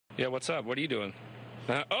Yeah, what's up? What are you doing?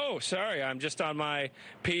 Oh, sorry, I'm just on my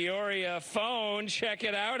Peoria phone. Check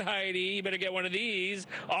it out, Heidi. You better get one of these.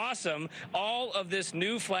 Awesome. All of this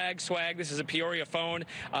new flag swag. This is a Peoria phone.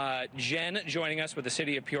 Jen joining us with the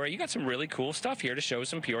city of Peoria. You got some really cool stuff here to show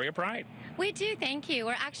some Peoria pride. We do, thank you.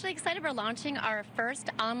 We're actually excited. We're launching our first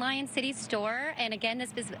online city store. And again,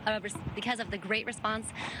 this is because of the great response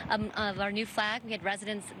of our new flag. We had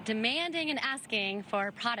residents demanding and asking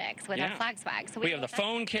for products with our flag swag. So we have the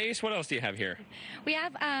phone case. What else do you have here? We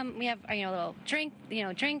have little drink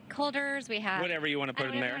holders. We have whatever you want to put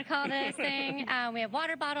in there. Whatever you want to call this thing. We have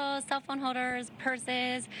water bottles, cell phone holders,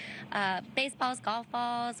 purses, baseballs, golf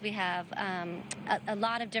balls. We have a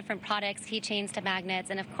lot of different products, keychains to magnets,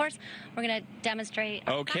 and of course, we're going to demonstrate.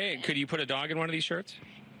 Okay, could you put a dog in one of these shirts?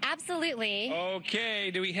 Absolutely. Okay,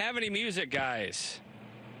 do we have any music, guys?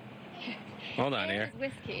 Hold on here.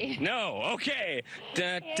 Whiskey. No, okay. What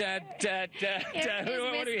do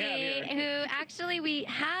we have here? Who actually, we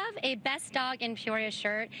have a Best Dog in Peoria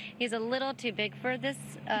shirt. He's a little too big for this,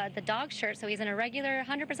 the dog shirt, so he's in a regular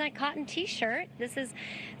 100% cotton t-shirt. This is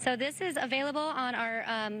available on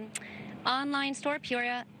our online store,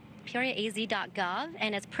 PeoriaAZ.gov,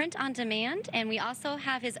 and it's print on demand. And we also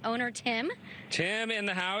have his owner, Tim. Tim in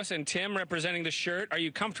the house, and Tim representing the shirt. Are you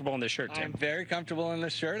comfortable in this shirt, Tim? I'm very comfortable in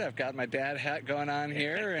this shirt. I've got my dad hat going on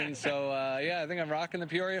here, and so yeah, I think I'm rocking the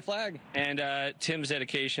Peoria flag. And Tim's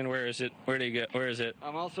dedication, where is it? Where did he go? Where is it?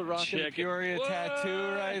 I'm also rocking the Peoria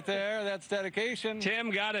tattoo right there. That's dedication.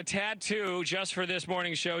 Tim got a tattoo just for this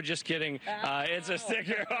morning show. Just kidding. It's a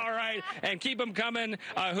sticker. All right, and keep them coming.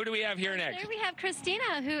 Who do we have here next? Here we have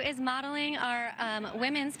Christina, who is modeling our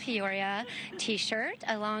women's Peoria t-shirt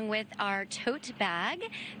along with our tote bag.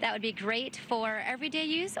 That would be great for everyday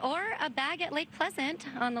use, or a bag at Lake Pleasant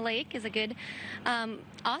on the lake is a good.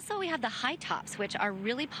 Also, we have the high tops, which are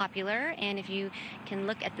really popular, and if you can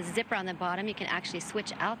look at the zipper on the bottom, you can actually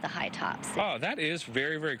switch out the high tops. Oh, that is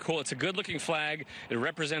very, very cool. It's a good-looking flag. It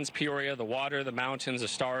represents Peoria, the water, the mountains, the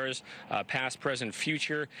stars, past, present,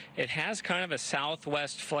 future. It has kind of a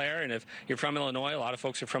southwest flair, and if you're from Illinois, a lot of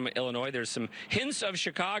folks are from Illinois, there's some hints of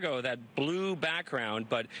Chicago, that blue background,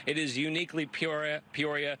 but it is uniquely Peoria,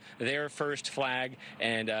 their first flag,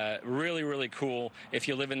 and really, really cool if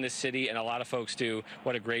you live in this city, and a lot of folks do.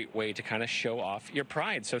 What a great way to kind of show off your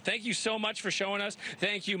pride. So thank you so much for showing us.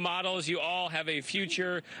 Thank you, models. You all have a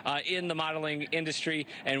future in the modeling industry,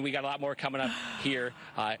 and we got a lot more coming up here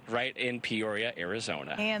right in Peoria,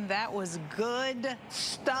 Arizona. And that was good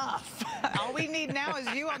stuff. All we need now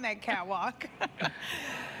is you on that catwalk.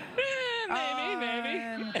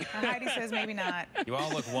 Maybe. Heidi says maybe not. You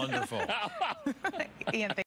all look wonderful. Ian,